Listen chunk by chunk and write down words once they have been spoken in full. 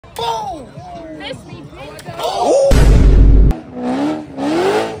missed me, bitch.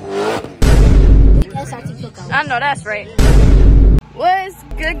 I know that's right. What's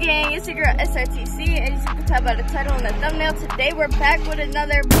good, gang? It's your girl SRTC, and as you can tell by the title and the thumbnail, today we're back with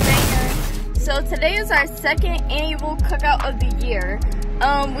another banger. So today is our second annual cookout of the year.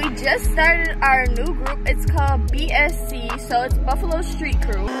 We just started our new group. It's called BSC, so it's Buffalo Street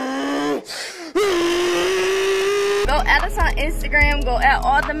Crew. Go add us on Instagram, go add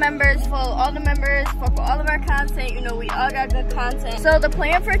all the members, follow all the members, fuck with all of our content. You know, we all got good content. So the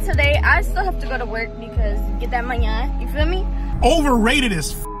plan for today, I still have to go to work because get that money on, you feel me? Overrated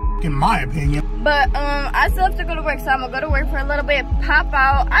as f, in my opinion. But I still have to go to work, so I'm gonna go to work for a little bit, pop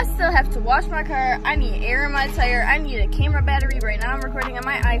out. I still have to wash my car. I need air in my tire. I need a camera battery. Right now I'm recording on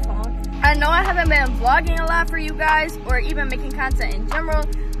my iPhone. I know I haven't been vlogging a lot for you guys or even making content in general,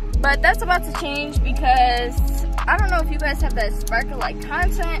 but that's about to change because I don't know if you guys have that spark of like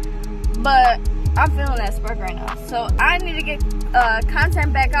content, but I'm feeling that spark right now. So I need to get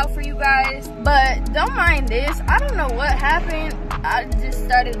content back out for you guys, but don't mind this. I don't know what happened. I just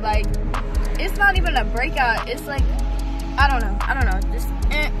started like, it's not even a breakout. It's like, I don't know, just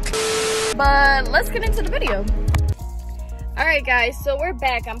But let's get into the video. All right, guys, so we're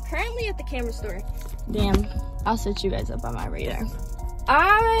back. I'm currently at the camera store. Damn, I'll set you guys up on my radar.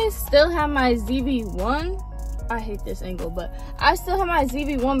 I still have my ZV-1. I hate this angle, but I still have my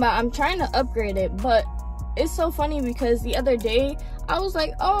ZV-1, but I'm trying to upgrade it. But it's so funny because the other day I was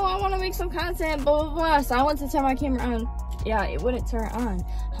like, oh, I want to make some content, blah blah blah. So I went to turn my camera on. Yeah, it wouldn't turn on.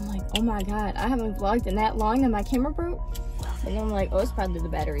 I'm like, oh my god, I haven't vlogged in that long and my camera broke. And I'm like, oh, it's probably the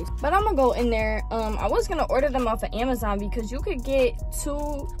batteries. But I'm gonna go in there. I was gonna order them off of Amazon because you could get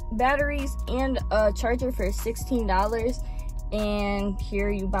 2 batteries and a charger for $16, and here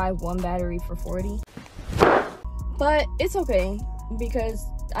you buy 1 battery for $40. But it's okay because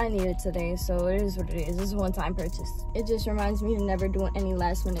I need it today, so it is what it is. This is a one-time purchase. It just reminds me to never do any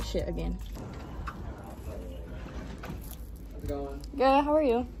last-minute shit again. How's it going? Good, how are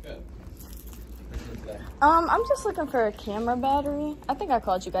you? Good. I'm just looking for a camera battery. I think I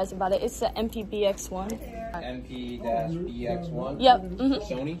called you guys about it. It's the MP-BX1. MP-BX1? Yep.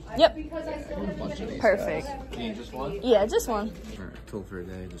 Sony? Yep. Perfect. You need just one? Yeah, just one. Alright, total for a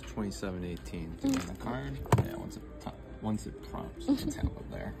day, just $27.18. Put it on the card. Yeah, once it prompts, you can tap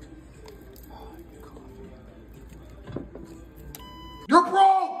up there. You're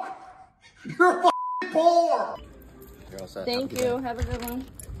broke! You're f***ing poor! You're all set. Thank you. Have a good one.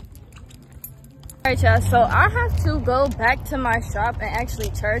 Alright, y'all, so I have to go back to my shop and actually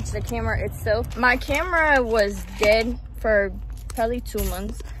charge the camera itself. My camera was dead for probably 2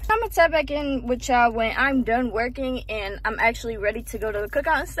 months. I'm gonna tap back in with y'all when I'm done working and I'm actually ready to go to the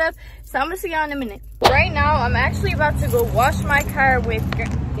cookout and stuff. So I'm gonna see y'all in a minute. Right now, I'm actually about to go wash my car with,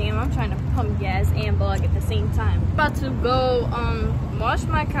 damn, I'm trying to pump gas and vlog at the same time. About to go wash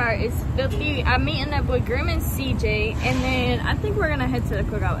my car. It's filthy. I'm meeting up with Grim and CJ, and then I think we're gonna head to the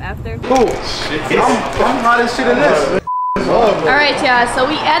cookout after. Cool. I'm hot as shit in this. Alright, y'all, so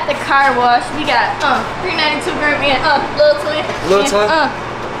we at the car wash. We got 392 Grim and Little Twin. Little Twin?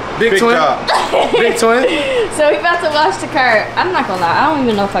 Big Twin? Big Twin? So we about to wash the car. I'm not gonna lie, I don't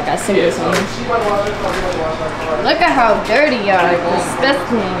even know if I got singles on. Look at how dirty y'all are.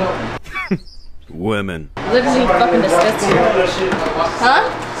 Disgusting. Women. Literally fucking disgusting. Huh?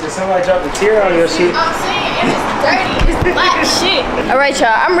 Did somebody drop a tear on your shit? I'm saying, it's dirty. It's black shit. Alright,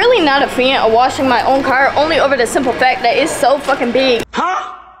 y'all, I'm really not a fan of washing my own car, only over the simple fact that it's so fucking big.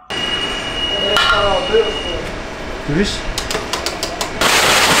 Huh? Fish?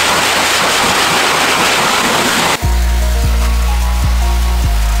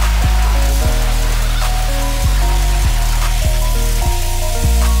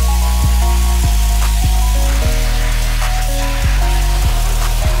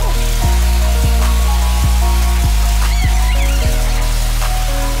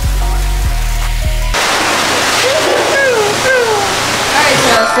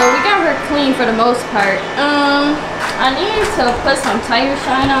 So we got her clean for the most part. I need to put some tire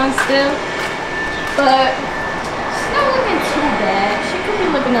shine on still, but she's not looking too bad. She could be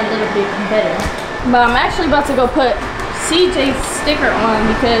looking a little bit better. But I'm actually about to go put CJ's sticker on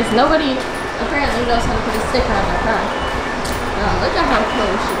because nobody apparently knows how to put a sticker on their car. Look at how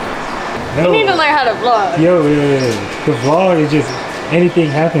close she is. You need to learn how to vlog. Yo, the vlog is just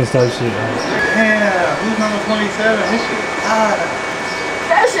anything happens type shit. Yeah, who's number 27? This shit hot.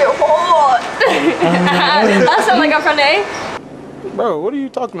 That shit hard. I sound like I'm from the A. Bro, what are you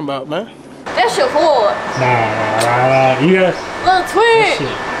talking about, man? That shit hard. Nah. You got Little Twin.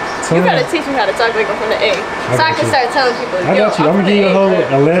 You gotta teach me how to talk like I'm from the A. So I can start telling people. I got you. I'm gonna give you a whole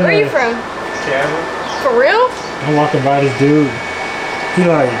 11. Where are you from? For real? I'm walking by this dude. He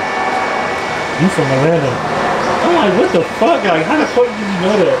like, you from Atlanta? I'm like, what the fuck? Like, how the fuck did you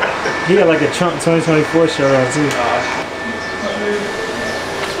know that? He got like a Trump 2024 shirt on too.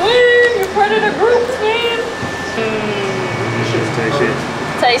 Twin, you're part of the group, twin. Tight shit.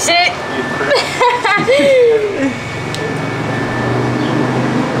 Tight shit.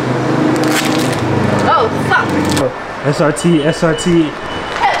 Oh, fuck. SRT.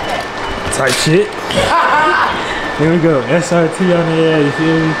 Type shit. Here we go. SRT on the air, you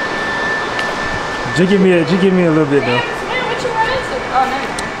feel me? Just give me a little bit though. Man, what you run into? Oh, no.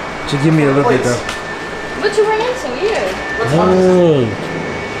 Just give me a little bit though. What you run into? Yeah.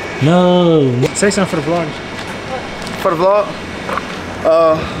 No. Say something for the vlog. For the vlog?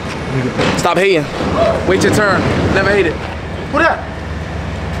 Stop hating. Wait your turn. Never hate it. Who that?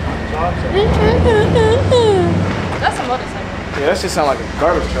 That's a motorcycle. Yeah, that shit sound like a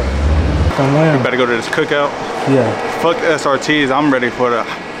garbage truck. You better go to this cookout. Yeah. Fuck the SRTs. I'm ready for the.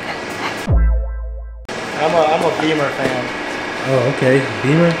 I'm a Beamer fan. Oh, okay.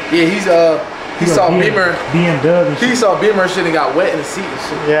 Beamer. Yeah, he saw Beamer. BMW. He saw Beamer shit and got wet in the seat and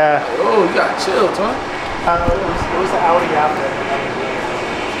shit. Yeah. Oh, you got chill, twin. It was the Audi after.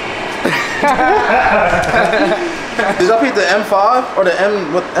 Did y'all pick the M5 or the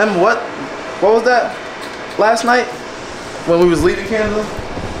M what? What was that? Last night when we was leaving Canada.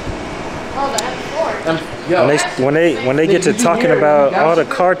 Oh, the M4. When they get to talking about all the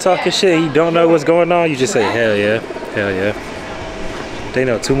car talk and shit, you don't know what's going on, you just say hell yeah, hell yeah. They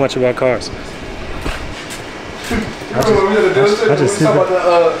know too much about cars. I just You talk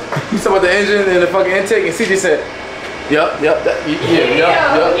about the engine and the fucking intake, and CJ said, "Yup." He did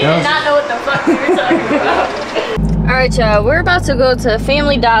not know what the fuck we were talking about. All right, y'all. We're about to go to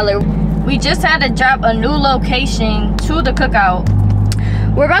Family Dollar. We just had to drop a new location to the cookout.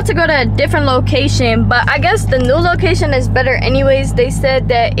 We're about to go to a different location, but I guess the new location is better anyways. They said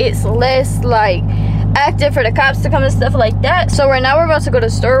that it's less like active for the cops to come and stuff like that. So right now we're about to go to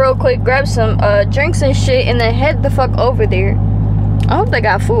the store real quick, grab some drinks and shit, and then head the fuck over there. I hope they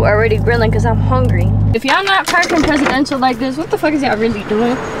got food already grilling because I'm hungry. If y'all not parking presidential like this, what the fuck is y'all really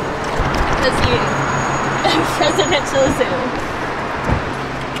doing? Because presidential as hell.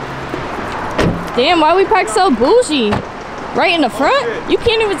 Damn, why we park so bougie? Right in the front? You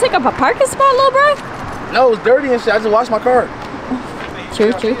can't even take up a parking spot, little bro? No, it's dirty and shit. I just washed my car.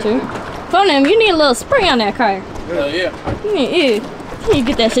 True. Phone him, you need a little spray on that car. Hell yeah. You need to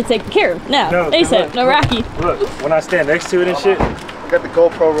get that shit taken care of. Now, ASAP, no Rocky. Look, when I stand next to it and shit. Got the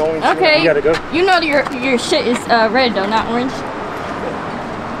GoPro rolling. Okay, you gotta go. You know your shit is red though, not orange.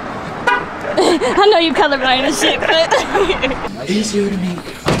 I know you colorblind and shit, but He's here to meet.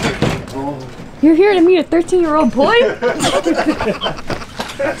 you're here to meet a 13-year-old boy?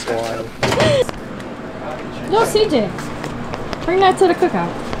 That's wild. Yo, CJ, bring that to the cookout.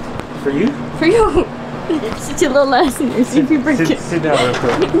 For you? For you. Sit your little ass in there, see if you break it. Sit down real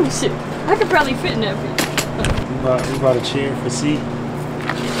quick. Oh, shit. I could probably fit in that bitch. We about to cheer for C.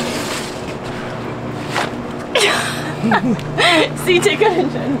 CJ got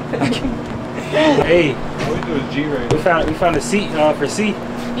it. Hey, All we do is G-Ray. we found a seat for C.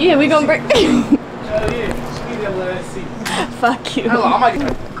 Yeah, we gonna break. Hell yeah. Just need that little ass seat. Fuck you. Hello, I might.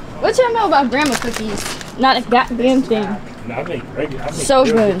 What y'all know about grandma cookies? Not a goddamn thing. No, I make regular. So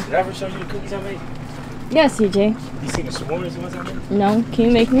good. Did I ever show you the cookies I made? Yeah, CJ. You seen the s'mores ones I made? No, can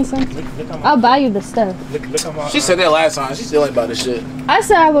you make me some? Look on my, I'll buy you the stuff. look on my. She said that last time. She still ain't about this shit. I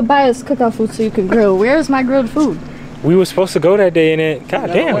said I would buy us cookout food so you can grill. Where's my grilled food? We were supposed to go that day and then, god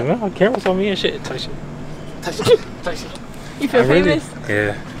damn, man, cameras on me and shit. Tyson. You feel famous?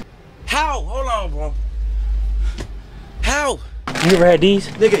 Yeah. How? Hold on, bro. How? You ever had these?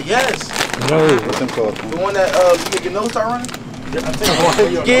 Nigga, yes. No. What's them called? The one that you make your nose start running?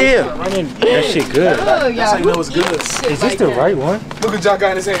 Yeah. That shit good. Oh, That's yeah. how you know it's good. Is this the right one? Look at Jock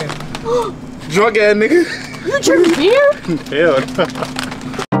got in his hand. Drunk ass nigga. You drink beer? Hell.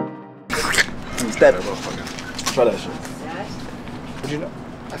 Step it. Try that shit. Would you know?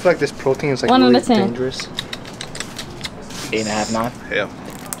 I feel like this protein is like 1 out really of 10. dangerous. 8.5, 9. Hell.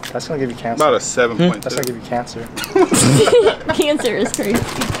 That's gonna give you cancer. About a 7.2. That's gonna give you cancer. Cancer is crazy.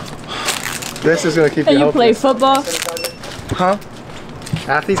 This is gonna keep And you you play healthy. football? Huh?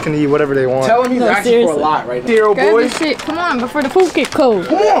 Athletes can eat whatever they want. Tell him he's No, asking seriously. for a lot right now. Hero Grab boy. this shit. Come on, before the food get cold.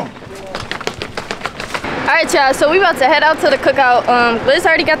 Come on. Alright, y'all, so we about to head out to the cookout. Liz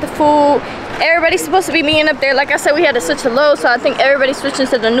already got the food. Everybody's supposed to be meeting up there. Like I said, we had to switch a load, so I think everybody's switching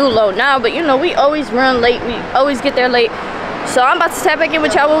to the new load now. But you know, we always run late. We always get there late. So I'm about to tap back in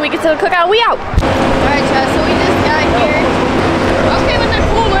with y'all when we get to the cookout. We out. Alright, y'all, so we just got here. Okay with the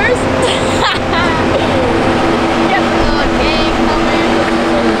coolers.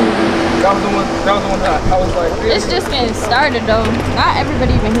 started though. Not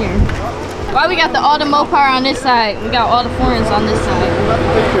everybody even here. Why we got all the Mopar on this side? We got all the foreigns on this side.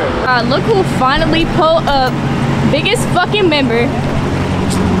 Look who finally pulled up. Biggest fucking member.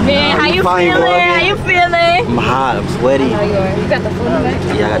 Man, how you feeling? How you feeling? I'm hot, I'm sweaty. You got the food in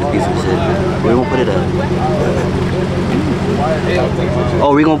there? Yeah, I got the piece of shit. Where we gonna put it at?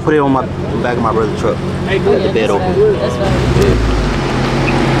 Oh, we gonna put it on the back of my brother's truck. With the bed open. That's right.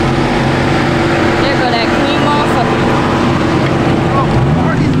 There go that clean motherfucker.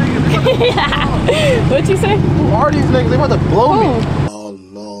 What'd you say? Who are these niggas? They about to blow me. Oh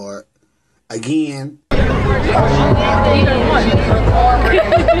Lord. Again.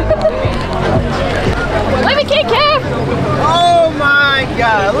 Let me kick him! Oh my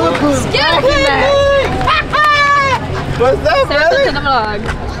god, look who's What's that, brother? To the vlog.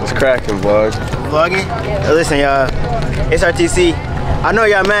 It's cracking, vlog. Vlogging? Listen, y'all. SRTC. I know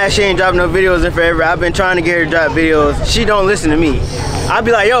y'all mad she ain't dropping no videos in forever. I've been trying to get her to drop videos. She don't listen to me. I'd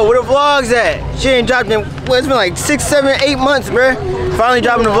be like, yo, where the vlogs at? She ain't dropped in, well, it's been like 6, 7, 8 months, bruh. Finally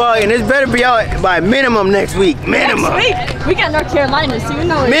dropping the vlog, and this better be out by minimum next week. Minimum. Next week? We got North Carolina, so you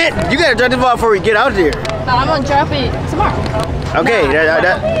know it. Man, you gotta drop this vlog before we get out there. No, I'm gonna drop it tomorrow. Okay,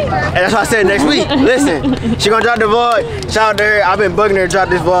 that's why I said next week. Listen, she gonna drop the vlog. Shout out to her. I've been bugging her to drop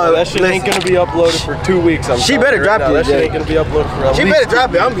this vlog. That shit ain't gonna be uploaded for 2 weeks. She better drop it. That shit ain't gonna be uploaded for at least. She better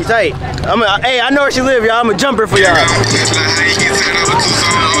drop it. I'm gonna be tight. Hey, I know where she live, y'all. I'm a jumper for y'all.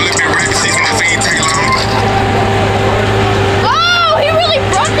 Oh, he really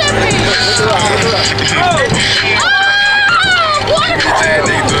broke that bitch. Oh, what?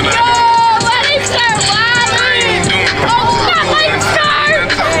 Yo, let it start wilding. Oh, stop letting it start.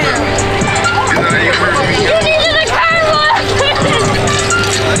 You needed a car wash.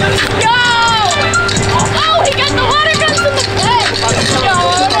 Yo. Oh, he got the water guns in the back. Yo,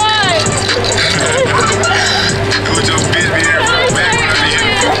 alright.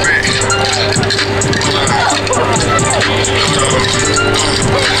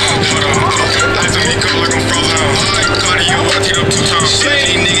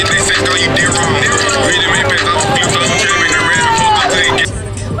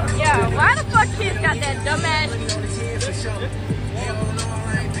 Yeah, why the fuck kids got that dumbass?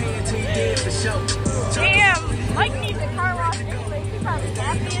 Damn, Mike needs a car wash anyway. He's probably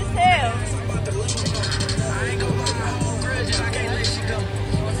happy as hell.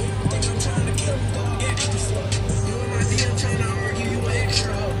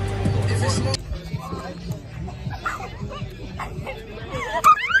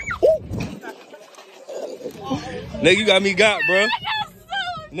 Nigga, you got me got, bro.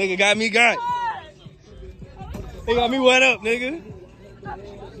 Nigga got me got. They got me wet up, nigga.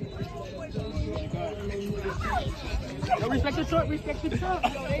 Respect the truck, respect the truck.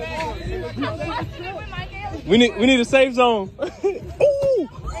 We need a safe zone. Ooh,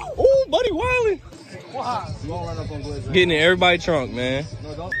 buddy wildin'. Getting in everybody's trunk, man.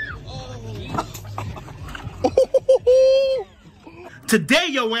 Today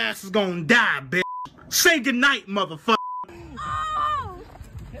your ass is gonna die, bitch. Say goodnight, motherfucker.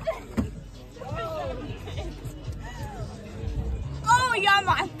 Oh, yeah,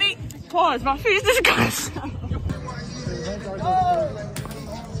 my feet. Pause, my feet is disgusting.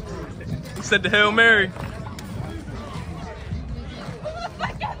 He said the Hail Mary.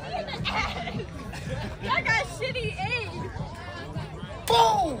 I got shitty aim.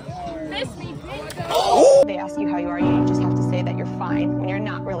 Boom! Miss me, bitch. They ask you how you are, you just have to say that you're fine when you're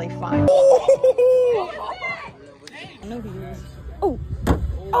not really fine. I know he is. Oh.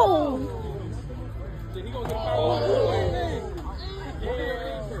 Oh. Oh.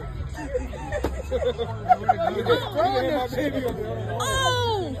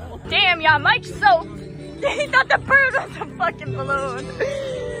 Damn, y'all, Mike's so... He thought the bird was a fucking balloon.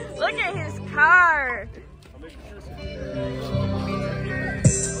 Look at his car.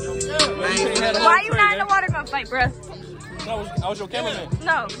 Why you not in the water gun fight, bruh? I was your cameraman.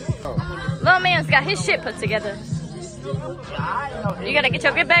 No. Little man's got his shit put together. You gotta get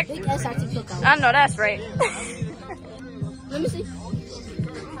your get back. I know that's right. Let me see.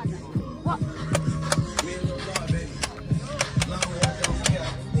 What?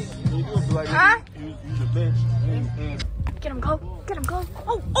 Huh? Get him, go. Get him, go.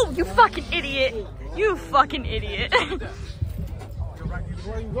 Oh, you fucking idiot. You fucking idiot. Who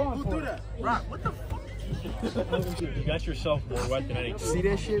threw that? Rock, what the fuck? You got yourself more wet than anything. See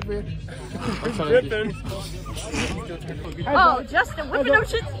that shit, man? Oh, Justin whipping them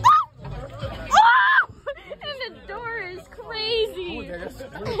shit. Oh! And the door is crazy.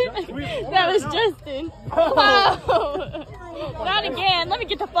 That was Justin. Wow. Not again. Let me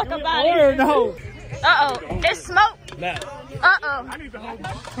get the fuck up out of here. No. Uh-oh. It's smoke. Nah. Uh-oh. I need to hold it.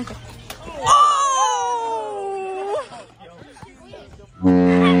 Oh!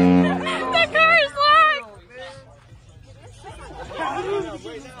 The car is locked!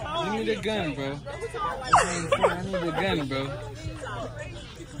 You need a gun, bro. I need a gun, bro.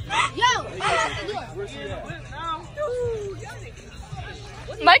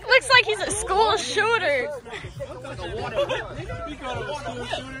 Mike looks like he's a school shooter.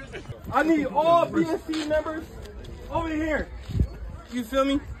 I need all BSC members over here. You feel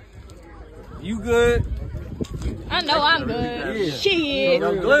me? You good? I know I'm good. Yeah. Shit.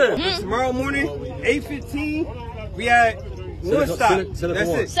 I'm good. Tomorrow morning, 8:15, we at one stop. That's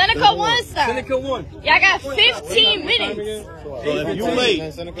it. Seneca 1 stop. Seneca 1. Yeah, I got 15 minutes. You late.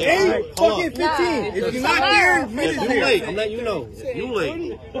 8 fucking 15. If you're not there, minutes You there. late. I'm letting you know. You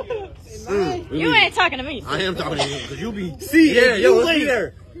late. You ain't talking to me. I am talking to you because you be. See, Yeah, you let's late. be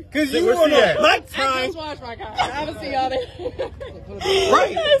there. Because you Where's on he a at? black I time. just washed my car. I haven't seen y'all there.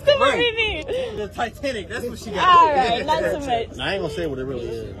 Right. That's the Right. me. The Titanic. That's what she got. Alright, not so much. I ain't gonna say what it really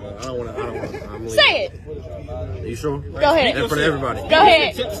is. But I don't want to. Say it. You sure? Go ahead. In front of everybody. Go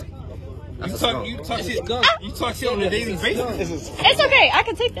ahead. You talk shit. You talk shit on a daily basis. It's okay. I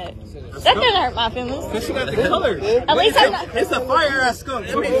can take that. That didn't hurt my feelings. Cause she got the color. At least I'm not. It's a fire ass skunk.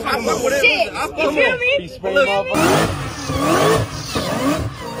 Shit. You feel me?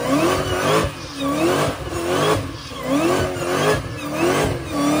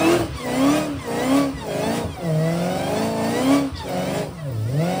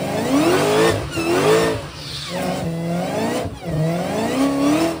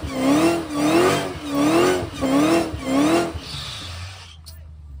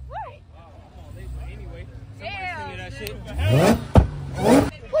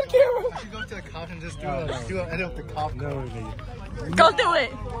 Go do it.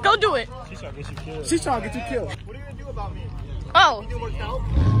 Go do it. She's trying to get you killed. What are you gonna do about me? Oh. You gonna work out?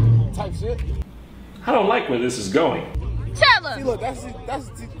 Type shit. I don't like where this is going. Tell him. See, look, that's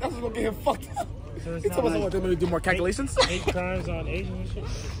gonna get him fucked up. He told us what they're gonna do more calculations. 8 crimes on Asian and shit.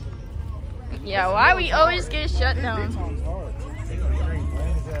 Yeah, why we always get shut down?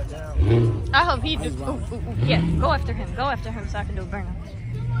 I hope he do. Yeah, go after him. Go after him so I can do a burnout.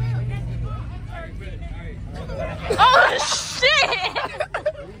 Oh shit!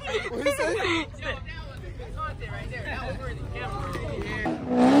 What he say?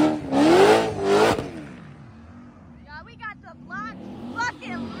 Yeah, we got the block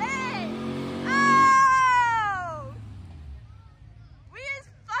fucking lit. Oh! We is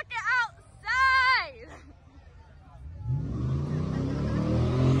fucking outside.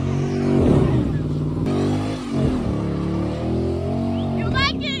 You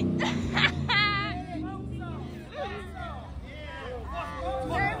like it?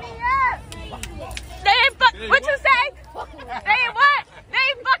 They ain't what you say? They ain't what? They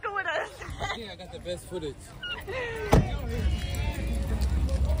ain't fucking with us. Yeah, I got the best footage.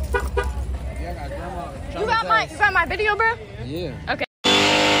 You got my video, bro? Yeah. Okay.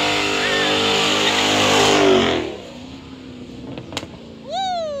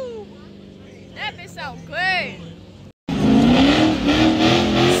 Woo! That bitch sound good.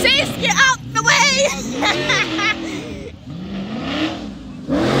 Sis, get out the way!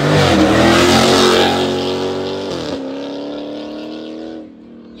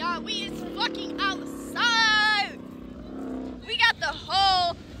 Y'all, we is fucking outside. We got the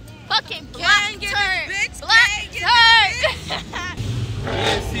whole fucking black turn. Black turn.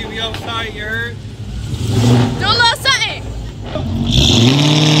 Yeah, see, we outside, you heard? Do a little something.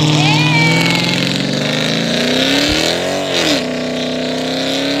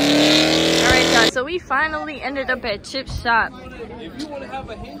 Alright guys, so we finally ended up at Chip Shop.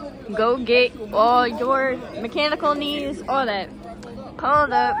 Go get all your mechanical needs, all that.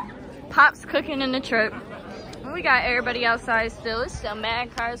 Pulled up. Pop's cooking in the truck. We got everybody outside still. It's still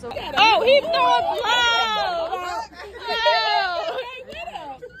mad cars over. Oh, he throwing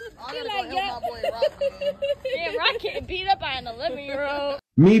yeah, Rock getting beat up by an 11-year-old.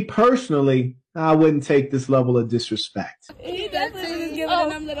 Me personally, I wouldn't take this level of disrespect. He definitely was giving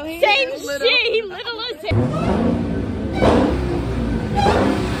them little hands. Same shit. He little as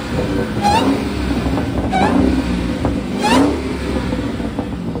hell.